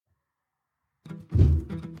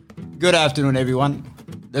Good afternoon, everyone.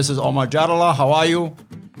 This is Omar Jadala. How are you?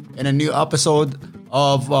 In a new episode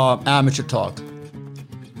of Amateur Talk.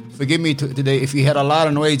 Forgive me today if you hear a lot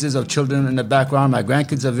of noises of children in the background. My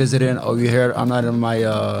grandkids are visiting, or you hear I'm not in my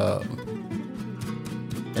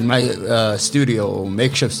studio,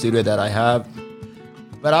 makeshift studio that I have.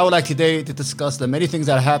 But I would like today to discuss the many things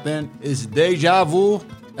that happened. Is deja vu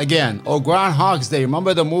again, or Groundhog's Day.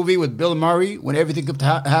 Remember the movie with Bill Murray when everything kept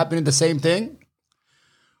happening the same thing?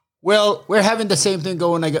 Well, we're having the same thing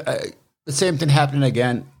the same thing happening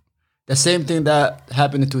again. The same thing that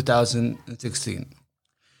happened in 2016.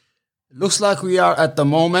 It looks like we are at the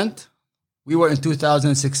moment we were in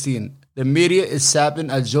 2016. The media is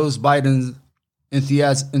sapping at Joe Biden's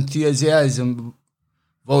enthusiasm,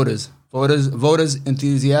 voters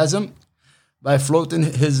enthusiasm by floating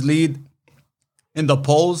his lead in the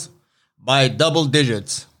polls by double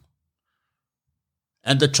digits.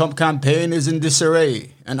 And the Trump campaign is in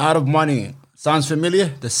disarray and out of money. Sounds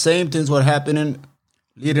familiar? The same things were happening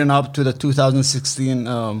leading up to the 2016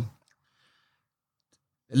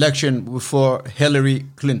 election before Hillary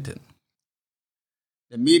Clinton.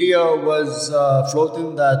 The media was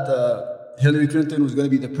floating that Hillary Clinton was going to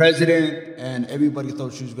be the president, and everybody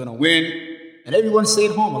thought she was going to win. And everyone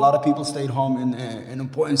stayed home. A lot of people stayed home in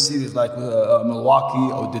important cities like Milwaukee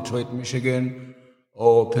or Detroit, Michigan,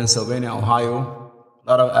 or Pennsylvania, Ohio. A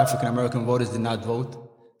lot of African-American voters did not vote.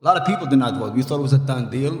 A lot of people did not vote. We thought it was a done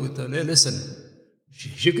deal. We thought, hey, listen,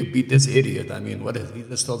 she could beat this idiot. I mean, what is he?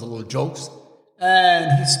 Just tells a little jokes.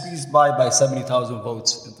 And he squeezed by 70,000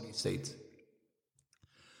 votes in 3 states.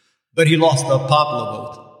 But he lost the popular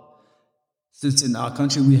vote. Since in our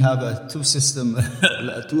country we have two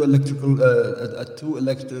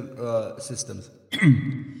electoral systems.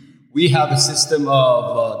 We have a system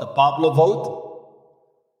of the popular vote,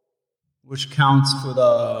 which counts for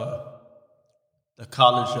the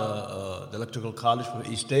college, the electoral college for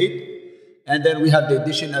each state. And then we have the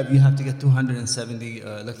addition of you have to get 270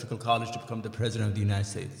 electoral college to become the president of the United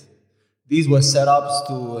States. These were setups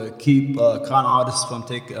to keep con artists from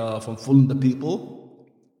fooling the people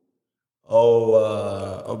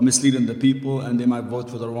or misleading the people, and they might vote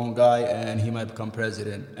for the wrong guy and he might become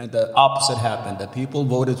president. And the opposite happened. The people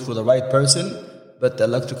voted for the right person, but the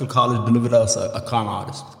electoral college delivered us a con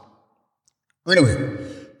artist. Anyway,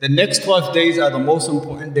 the next 12 days are the most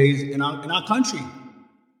important days in our country.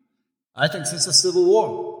 I think since the Civil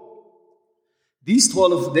War. These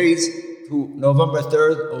 12 days to November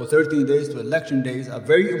 3rd or 13 days to election days are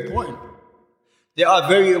very important. They are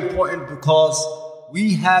very important because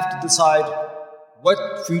we have to decide what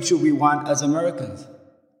future we want as Americans.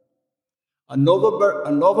 On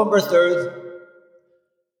November 3rd,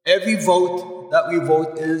 every vote that we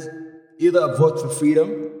vote is either a vote for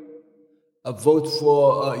freedom, a vote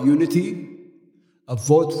for unity, a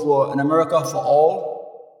vote for an America for all,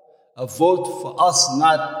 a vote for us,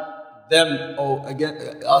 not them, or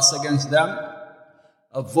us against them,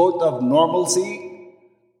 a vote of normalcy,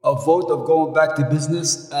 a vote of going back to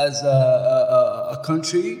business as a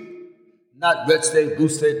country, not red state, blue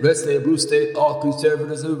state, all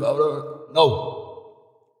conservatism, no.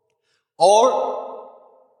 Or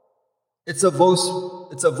it's a vote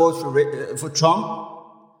for Trump.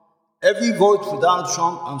 Every vote for Donald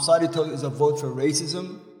Trump, I'm sorry to tell you, is a vote for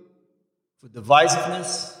racism, for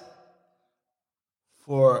divisiveness,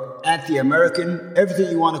 for anti-American, everything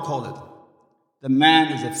you want to call it. The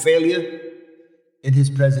man is a failure in his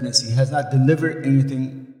presidency. He has not delivered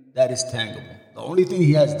anything that is tangible. The only thing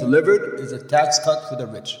he has delivered is a tax cut for the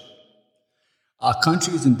rich. Our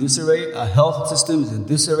country is in disarray. Our health system is in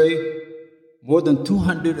disarray. More than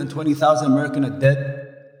 220,000 Americans are dead.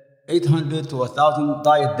 800 to 1,000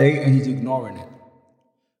 die a day, and he's ignoring it.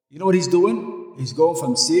 You know what he's doing? He's going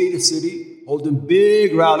from city to city, holding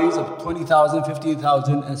big rallies of 20,000,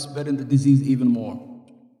 15,000, and spreading the disease even more.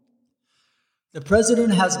 The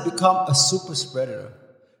president has become a super spreader.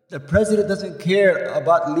 The president doesn't care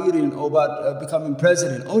about leading or about becoming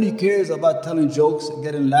president. Only cares about telling jokes and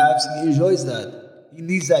getting laughs. He enjoys that. He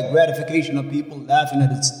needs that gratification of people laughing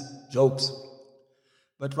at his jokes.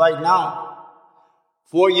 But right now,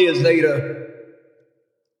 4 years later,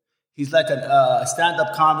 he's like a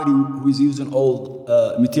stand-up comedy who's using old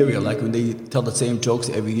material. Like when they tell the same jokes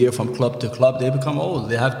every year from club to club, they become old.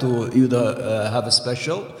 They have to either have a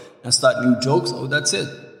special and start new jokes, or that's it.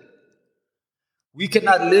 We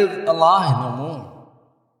cannot live a lie no more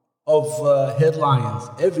of headlines.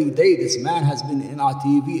 Every day, this man has been in our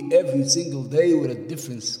TV every single day with a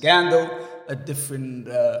different scandal, a different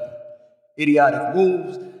idiotic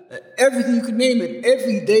moves, everything you could name it.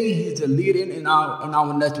 Every day he's a lead in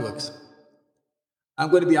our networks. I'm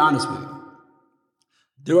going to be honest with you.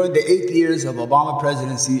 During the 8 years of Obama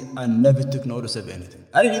presidency, I never took notice of anything.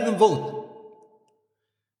 I didn't even vote.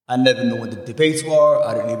 I never knew when the debates were.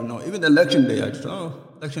 I didn't even know. Even the election day, I just,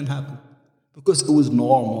 election happened. Because it was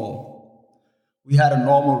normal. We had a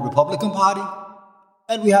normal Republican Party,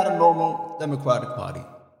 and we had a normal Democratic Party.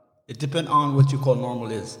 It depends on what you call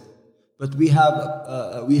normal is. But we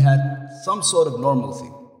had some sort of normalcy.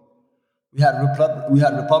 We had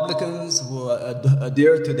Republicans who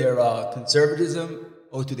adhere to their conservatism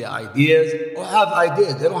or to their ideas, or have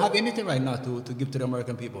ideas. They don't have anything right now to give to the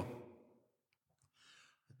American people.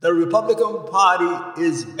 The Republican Party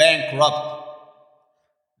is bankrupt.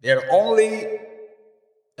 Their only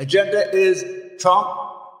agenda is Trump,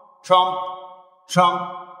 Trump, Trump,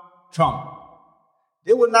 Trump.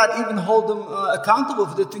 They will not even hold him accountable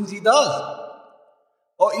for the things he does,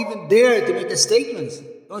 or even dare to make a statement.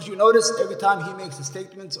 Don't you notice every time he makes a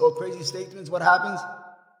statement or crazy statements, what happens?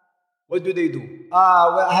 What do they do?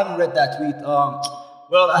 Well, I haven't read that tweet.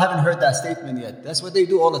 Well, I haven't heard that statement yet. That's what they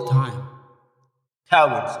do all the time.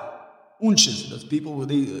 Cowards. Unches. Those people,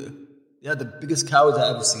 they are the biggest cowards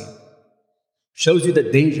I've ever seen. Shows you the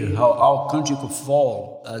danger, how our country could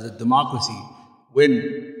fall as a democracy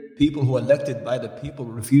when people who are elected by the people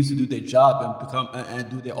refuse to do their job and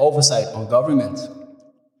do their oversight on government.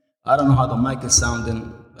 I don't know how the mic is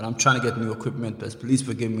sounding, but I'm trying to get new equipment. But please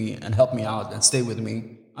forgive me and help me out and stay with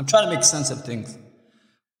me. I'm trying to make sense of things.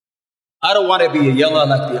 I don't want to be a yeller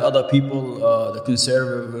like the other people, the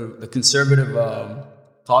conservative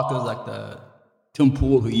talkers like the Tim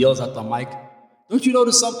Pool who yells at the mic. Don't you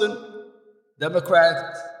notice something?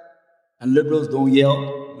 Democrats and liberals don't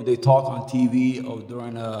yell when they talk on TV or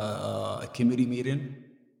during a committee meeting,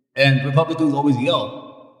 and Republicans always yell.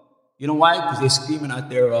 You know why? Because they're screaming at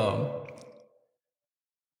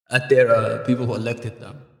their people who elected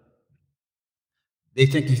them. They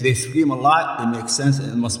think if they scream a lot, it makes sense and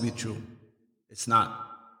it must be true. It's not.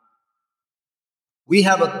 We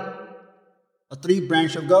have a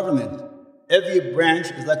three-branch of government. Every branch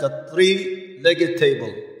is like a three-legged table.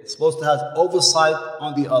 It's supposed to have oversight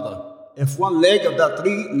on the other. If one leg of that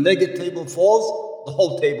three-legged table falls, the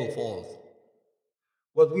whole table falls.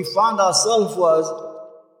 What we found ourselves was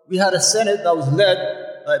we had a Senate that was led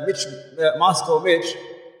by Moscow Mitch,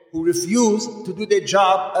 who refused to do their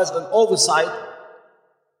job as an oversight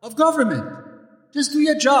of government. Just do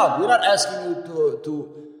your job. We're not asking you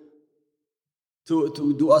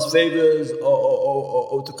to do us favors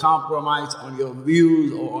or to compromise on your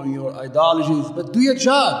views or on your ideologies, but do your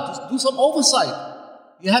job. Just do some oversight.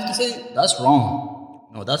 You have to say, that's wrong.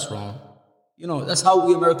 No, that's wrong. That's how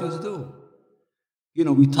we Americans do.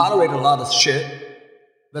 We tolerate a lot of shit,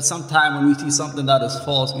 but sometimes when we see something that is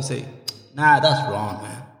false, we say, nah, that's wrong,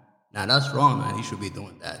 man. Nah, that's wrong, man. You should be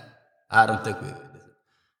doing that. I don't think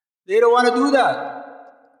they don't want to do that.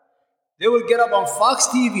 They will get up on Fox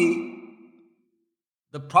TV,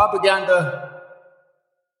 the propaganda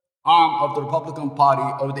arm of the Republican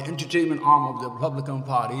Party or the entertainment arm of the Republican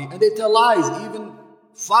Party, and they tell lies. Even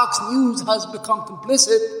Fox News has become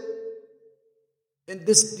complicit in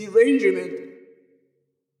this derangement,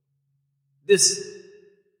 this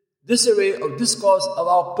disarray of discourse of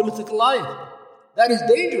our political life. That is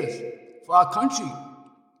dangerous for our country.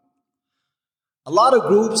 A lot of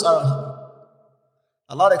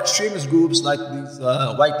extremist groups like these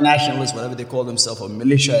white nationalists, whatever they call themselves, or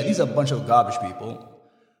militia, these are a bunch of garbage people.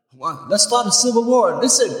 Let's start a civil war.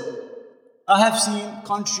 Listen, I have seen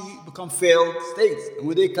country become failed states. And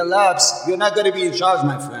when they collapse, you're not going to be in charge,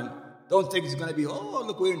 my friend. Don't think it's going to be,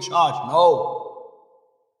 look, we're in charge. No.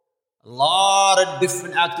 A lot of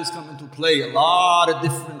different actors come into play. A lot of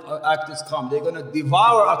different actors come. They're going to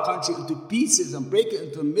devour our country into pieces and break it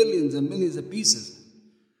into millions and millions of pieces.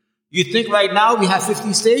 You think right now we have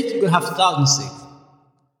 50 states, you're going to have 1,000 states.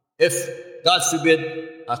 If, God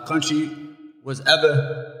forbid, our country was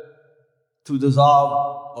ever to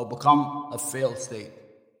dissolve or become a failed state.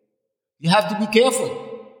 You have to be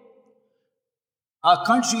careful. Our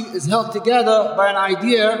country is held together by an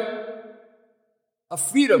idea of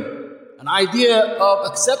freedom, an idea of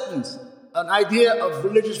acceptance, an idea of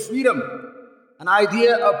religious freedom, an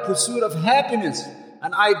idea of pursuit of happiness,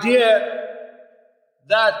 an idea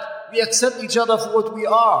that we accept each other for what we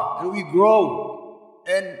are and we grow.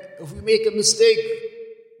 And if we make a mistake,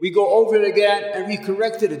 we go over it again and we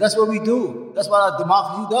corrected it. That's what we do. That's what our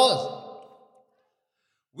democracy does.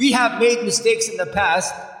 We have made mistakes in the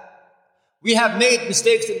past.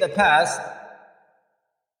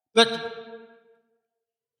 But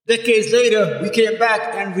decades later, we came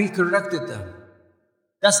back and we corrected them.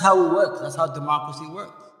 That's how it works. That's how democracy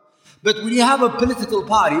works. But when you have a political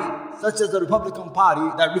party, such as the Republican Party,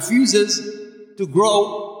 that refuses to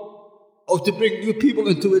grow, or to bring new people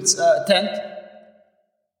into its tent,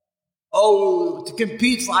 or to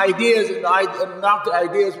compete for ideas and market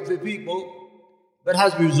ideas with the people, but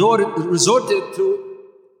has resorted to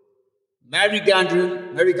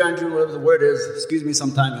gerrymandering, whatever the word is. Excuse me,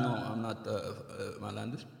 sometime, I'm not my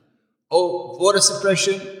language. Or voter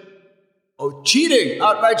suppression, or cheating,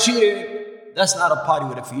 outright cheating. That's not a party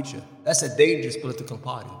with a future. That's a dangerous political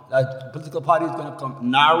party. That political party is going to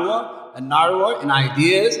become narrower and narrower in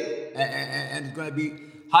ideas, and it's going to be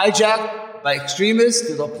hijacked by extremists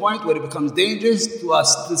to the point where it becomes dangerous to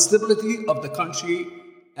the stability of the country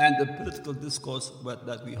and the political discourse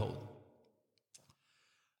that we hold.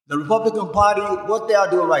 The Republican Party, what they are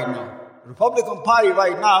doing right now. The Republican Party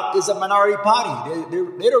right now is a minority party.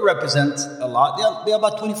 They don't represent a lot. They're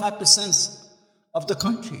about 25% of the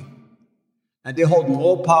country. And they hold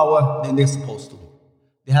more power than they're supposed to.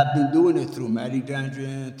 They have been doing it through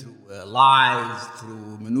gerrymandering, through lies,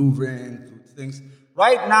 through maneuvering, through things.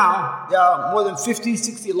 Right now, there are more than 50,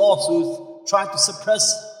 60 lawsuits trying to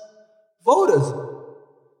suppress voters.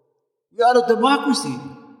 We are a democracy.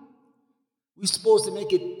 We're supposed to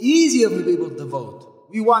make it easier for people to vote.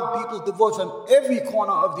 We want people to vote from every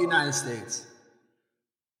corner of the United States.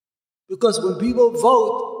 Because when people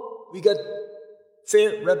vote, we get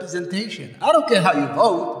fair representation. I don't care how you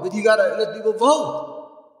vote, but you gotta let people vote.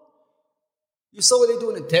 You saw what they're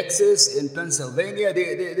doing in Texas, in Pennsylvania.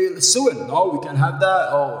 They're suing. No, we can't have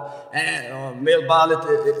that. Or mail ballot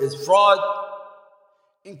is fraud.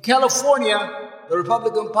 In California, the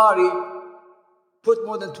Republican Party put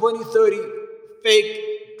more than 20, 30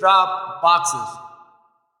 fake drop boxes,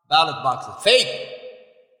 ballot boxes. Fake.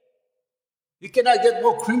 You cannot get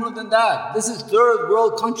more criminal than that. This is third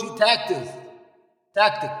world country tactics.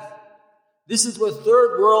 This is what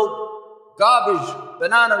third world garbage,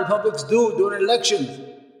 banana republics do during elections.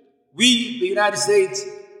 We, the United States,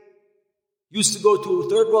 used to go to a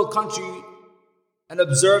third world country and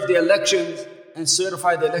observe the elections and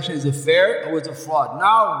certify the election is a fair or was a fraud.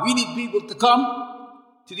 Now we need people to come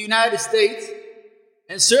to the United States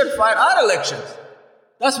and certify our elections.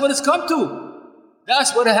 That's what it's come to.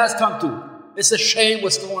 That's what it has come to. It's a shame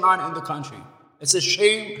what's going on in the country. It's a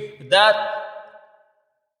shame that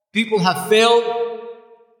people have failed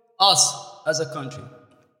us as a country.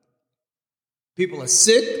 People are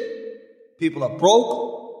sick. People are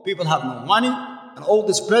broke. People have no money. And all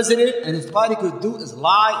this president and his party could do is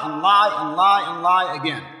lie and lie and lie and lie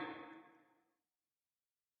again.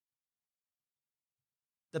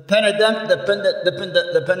 The pandemic,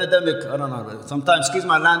 I don't know. Sometimes, excuse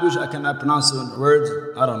my language, I cannot pronounce certain words.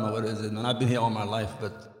 I don't know what it is. And I've been here all my life,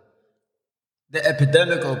 but the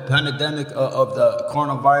epidemic or pandemic of the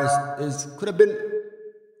coronavirus could have been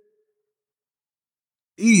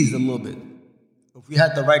eased a little bit if we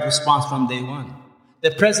had the right response from day one.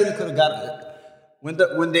 The president could have got it. When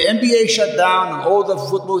the NBA shut down and all the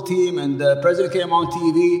football team and the president came on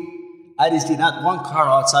TV, I didn't see not one car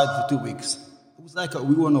outside for 2 weeks. It was like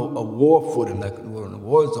we were on a war footing, like we were in a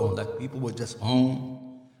war zone, like people were just home.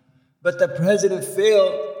 But the president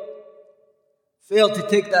failed to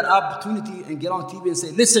take that opportunity and get on TV and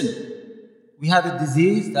say, listen, we have a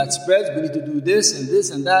disease that spreads, we need to do this and this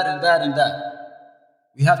and that and that and that.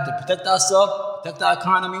 We have to protect ourselves, protect our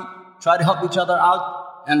economy, try to help each other out,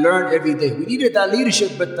 and learn every day. We needed that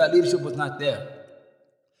leadership, but that leadership was not there.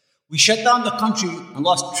 We shut down the country and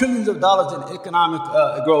lost trillions of dollars in economic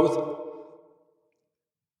growth.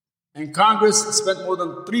 And Congress spent more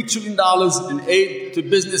than $3 trillion in aid to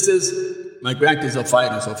businesses. My grandkids are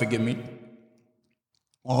fighting, so forgive me.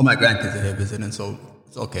 All my grandkids are here visiting, so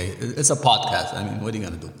it's okay. It's a podcast. I mean, what are you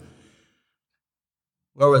going to do?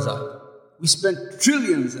 Where was I? We spent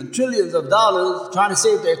trillions and trillions of dollars trying to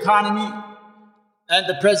save the economy. And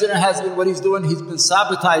the president has been, what he's doing, he's been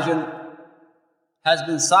sabotaging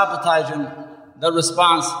the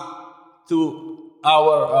response to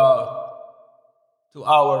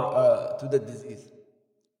the disease.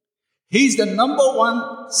 He's the number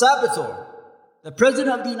one saboteur. The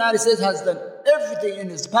president of the United States has done everything in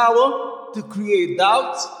his power to create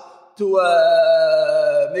doubts, to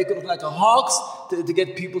make it look like a hoax, to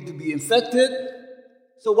get people to be infected.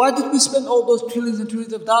 So why did we spend all those trillions and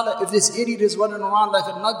trillions of dollars if this idiot is running around like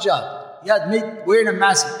a nut job? He had made wearing a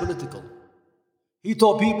mask political. He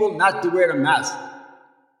told people not to wear a mask.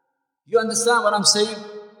 You understand what I'm saying?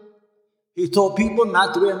 He told people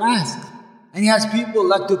not to wear a mask. And he has people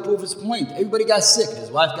like to prove his point. Everybody got sick.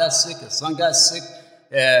 His wife got sick. His son got sick.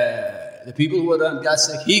 The people who were got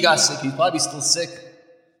sick. He got sick. He's probably still sick.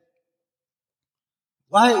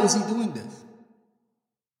 Why is he doing this?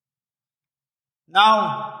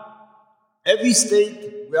 Now, every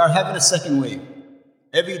state, we are having a second wave.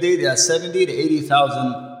 Every day there are 70 to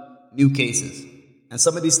 80,000 new cases. And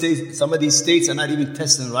some of these states are not even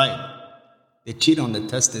testing right. They cheat on the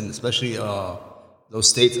testing, especially those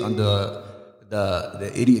states under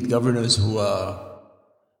the idiot governors who are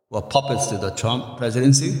puppets to the Trump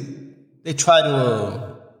presidency. They try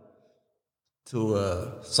to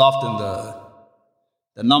soften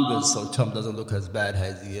the numbers so Trump doesn't look as bad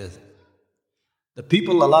as he is. A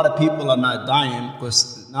lot of people are not dying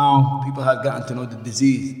because now people have gotten to know the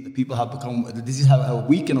disease. The disease have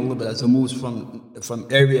weakened a little bit as it moves from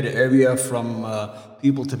area to area, from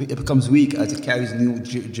people to people. It becomes weak as it carries new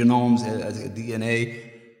genomes, as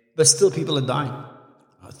DNA. But still people are dying.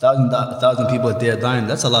 1,000 people a day are dying.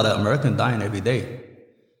 That's a lot of Americans dying every day.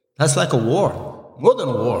 That's like a war, more than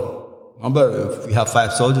a war. Remember, if we have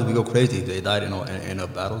 5 soldiers, we go crazy. They died in a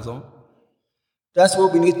battle zone. That's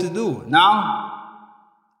what we need to do. Now,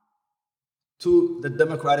 to the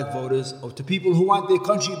Democratic voters, or to people who want their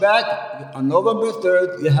country back, on November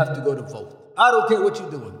 3rd, you have to go to vote. I don't care what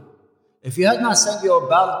you're doing. If you have not sent your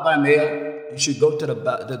ballot by mail, you should go to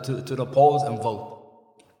the polls and vote.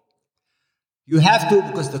 You have to,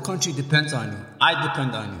 because the country depends on you. I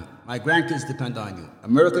depend on you. My grandkids depend on you.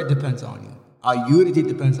 America depends on you. Our unity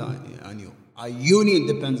depends on you. Our union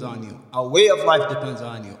depends on you. Our way of life depends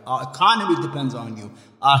on you. Our economy depends on you.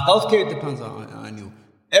 Our healthcare depends on you.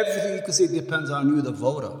 Everything you can say depends on you, the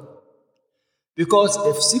voter. Because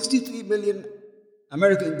if 63 million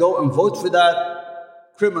Americans go and vote for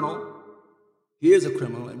that criminal, he is a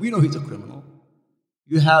criminal, and we know he's a criminal,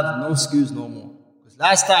 you have no excuse no more. Because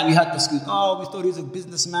last time you had the excuse, we thought he was a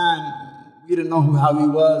businessman, we didn't know how he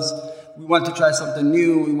was, we wanted to try something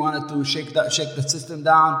new, we wanted to shake the system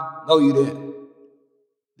down. No, you didn't.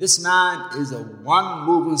 This man is a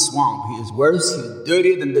one-moving swamp. He is worse, he is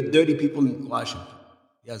dirtier than the dirty people in Washington.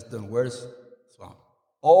 He has done worse. Swamp.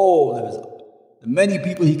 The many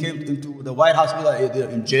people he came into the White House with are either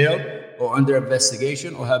in jail or under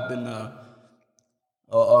investigation or have been are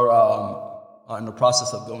in the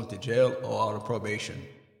process of going to jail or on probation.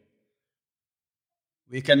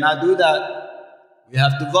 We cannot do that. We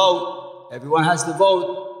have to vote. Everyone has to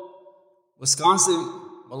vote. Wisconsin,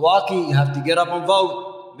 Milwaukee, you have to get up and vote.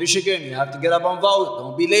 Michigan, you have to get up and vote.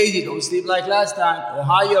 Don't be lazy. Don't sleep like last time.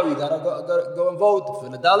 Ohio, you gotta go and vote.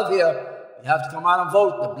 Philadelphia, you have to come out and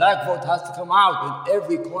vote. The black vote has to come out in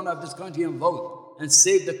every corner of this country and vote and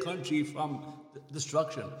save the country from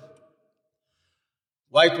destruction.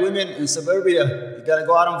 White women in suburbia, you gotta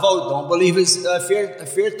go out and vote. Don't believe his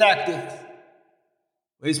fear tactics.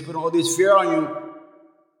 He's putting all this fear on you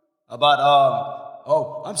about,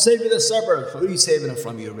 I'm saving the suburbs. Who are you saving them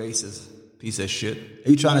from, you racist piece of shit? Are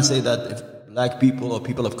you trying to say that if black people or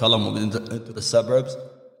people of color move into the suburbs?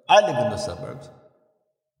 I live in the suburbs.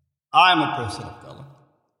 I'm a person of color.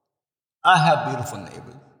 I have beautiful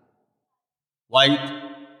neighbors. White,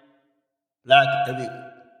 black,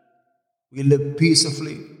 we live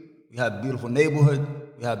peacefully. We have beautiful neighborhood.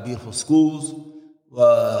 We have beautiful schools.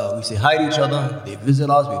 We say hi to each other. They visit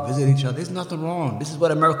us. We visit each other. There's nothing wrong. This is what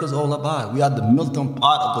America's all about. We are the melting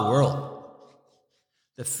pot of the world.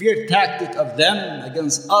 The fear tactic of them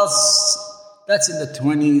against us, that's in the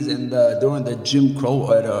 20s and during the Jim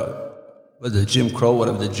Crow era. Was the Jim Crow,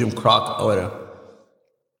 whatever, the Jim Croc era.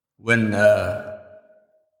 When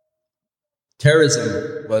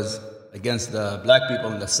terrorism was against the black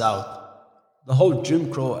people in the South. The whole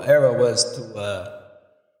Jim Crow era was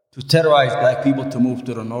to terrorize black people to move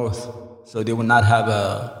to the North so they would not have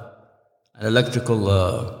an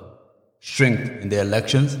electrical strength in their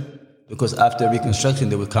elections. Because after Reconstruction,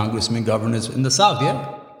 there were congressmen, governors in the South,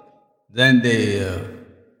 yeah. Then they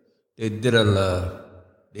did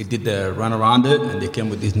the run around it, and they came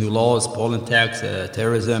with these new laws: polling tax,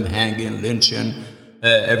 terrorism, hanging, lynching,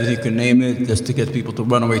 everything you can name it, just to get people to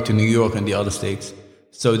run away to New York and the other states,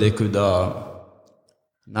 so they could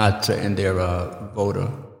not threaten their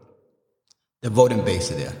voting base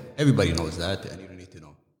there. Everybody knows that, and you don't need to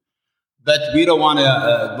know. But we don't want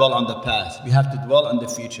to dwell on the past. We have to dwell on the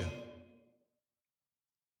future.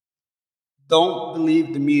 Don't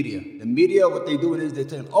believe the media. The media, what they're doing is they're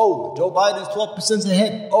saying, Joe Biden's 12%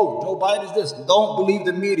 ahead. Joe Biden's this. Don't believe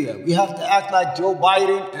the media. We have to act like Joe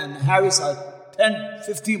Biden and Harris are 10,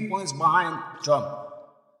 15 points behind Trump.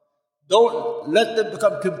 Don't let them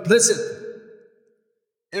become complicit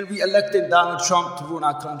in re-electing Donald Trump to ruin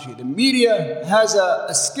our country. The media has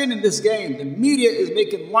a skin in this game. The media is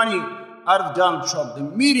making money out of Donald Trump. The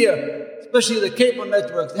media, especially the cable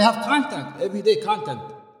networks, they have content, everyday content.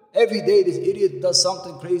 Every day this idiot does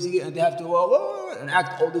something crazy and they have to and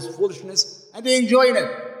act all this foolishness and they're enjoying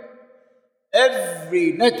it.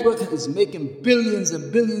 Every network is making billions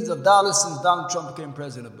and billions of dollars since Donald Trump became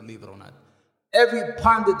president, believe it or not. Every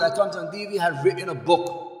pundit that comes on TV has written a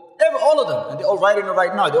book. All of them. And they're all writing it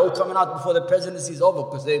right now. They're all coming out before the presidency is over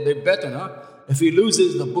because they're betting, if he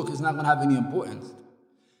loses, the book is not going to have any importance.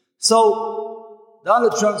 So,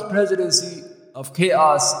 Donald Trump's presidency of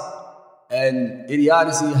chaos and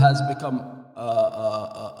idiocy has become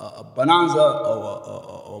a bonanza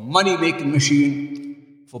or a money-making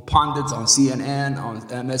machine for pundits on CNN, on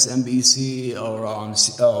MSNBC, or on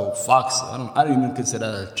Fox. I don't even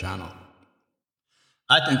consider that a channel.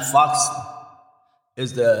 I think Fox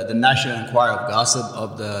is the National Enquirer of gossip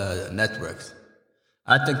of the networks.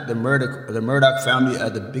 I think the Murdoch family are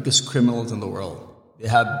the biggest criminals in the world. They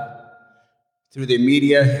have, through the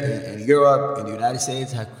media in Europe and the United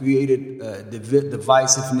States, have created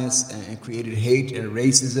divisiveness and created hate and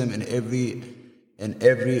racism in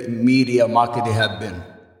every media market they have been.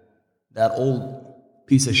 That old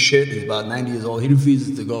piece of shit is about 90 years old. He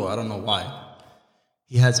refuses to go. I don't know why.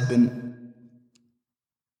 He has been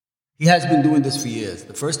doing this for years.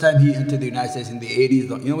 The first time he entered the United States in the 80s,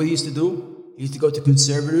 you know what he used to do? He used to go to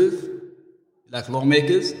conservatives, like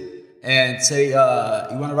lawmakers, and say, you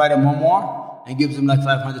want to write a memoir? And gives them like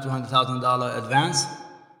 $500,000 to $200,000 advance.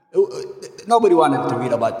 Nobody wanted to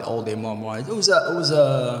read about the old day memoirs. It was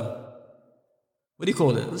a, what do you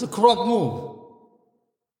call it? It was a corrupt move.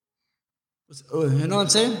 You know what I'm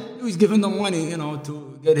saying? He was giving them money,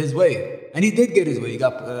 to get his way. And he did get his way. He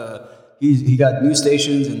got news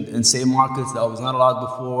stations in same markets that was not allowed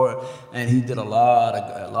before, and he did a lot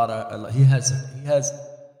of. He has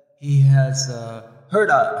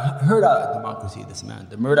heard out democracy. This man,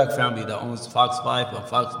 the Murdoch family that owns Fox 5, or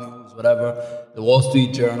Fox News, whatever, the Wall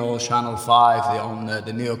Street Journal, Channel 5. They own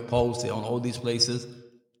the New York Post. They own all these places.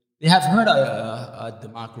 They have heard out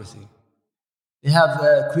democracy. They have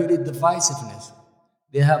created divisiveness.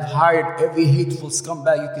 They have hired every hateful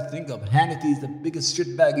scumbag you could think of. Hannity is the biggest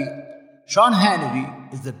shitbag. Sean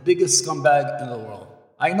Hannity is the biggest scumbag in the world.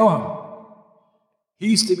 I know him. He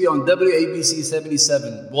used to be on WABC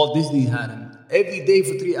 77. Walt Disney had him. Every day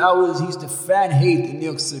for 3 hours, he used to fan hate in New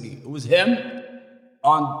York City. It was him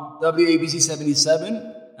on WABC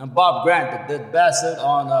 77 and Bob Grant, the dead bastard,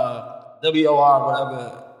 on WOR,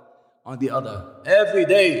 whatever, on the other. Every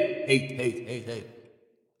day, hate.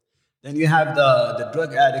 Then you have the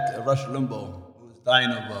drug addict, Rush Limbaugh, who was dying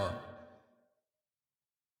of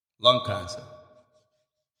lung cancer.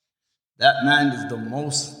 That man is the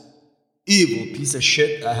most evil piece of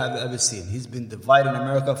shit I have ever seen. He's been dividing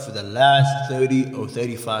America for the last 30 or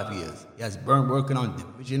 35 years. He has been working on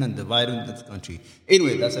division and dividing this country.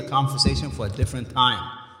 Anyway, that's a conversation for a different time.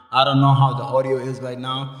 I don't know how the audio is right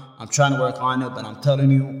now. I'm trying to work on it, but I'm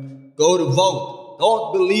telling you, go to vote.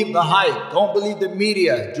 Don't believe the hype. Don't believe the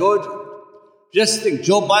media. Just think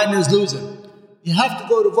Joe Biden is losing. You have to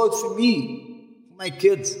go to vote for me, for my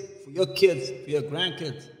kids, for your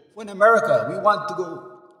grandkids. For in America,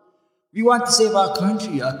 we want to save our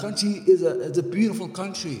country. Our country is a beautiful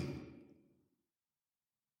country.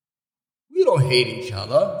 We don't hate each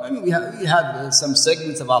other. I mean, we have some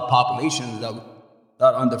segments of our population that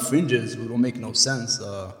are on the fringes who don't make no sense.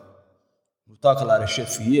 We talk a lot of shit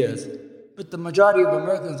for years. But the majority of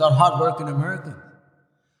Americans are hardworking Americans.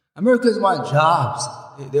 Americans want jobs.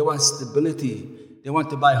 They want stability. They want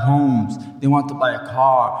to buy homes. They want to buy a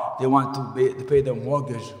car. They want to pay their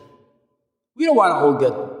mortgage. We don't want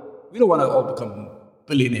to all become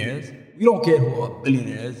billionaires. We don't care who are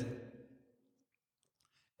billionaires.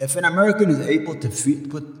 If an American is able to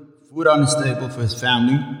put food on his table for his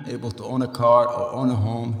family, able to own a car or own a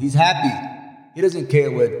home, he's happy. He doesn't care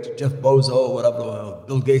what Jeff Bezos or whatever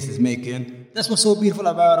Bill Gates is making. That's what's so beautiful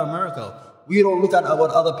about America. We don't look at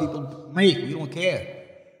what other people make. We don't care.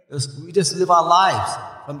 We just live our lives.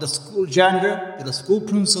 From the school janitor to the school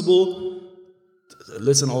principal.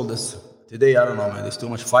 Listen to all this. Today, I don't know, man. There's too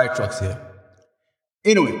much fire trucks here.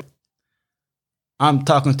 Anyway, I'm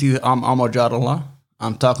talking to you. I'm Amar Jadallah.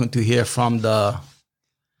 I'm talking to you here from the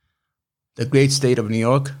great state of New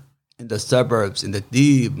York, in the suburbs, in the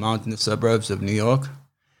deep mountainous suburbs of New York.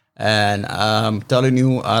 And I'm telling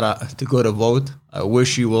you to go to vote. I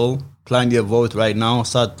wish you will. Plan your vote right now.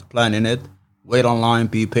 Start planning it. Wait online.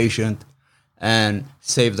 Be patient. And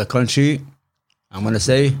save the country. I'm going to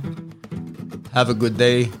say, have a good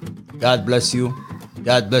day. God bless you.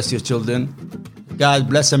 God bless your children. God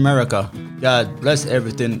bless America. God bless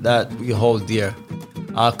everything that we hold dear.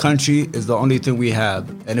 Our country is the only thing we have.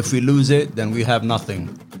 And if we lose it, then we have nothing.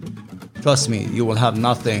 Trust me, you will have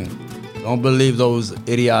nothing. Don't believe those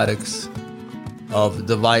idiotics of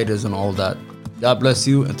dividers and all that. God bless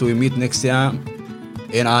you. Until we meet next time,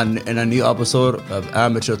 in a new episode of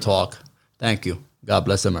Amateur Talk. Thank you. God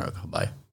bless America. Bye.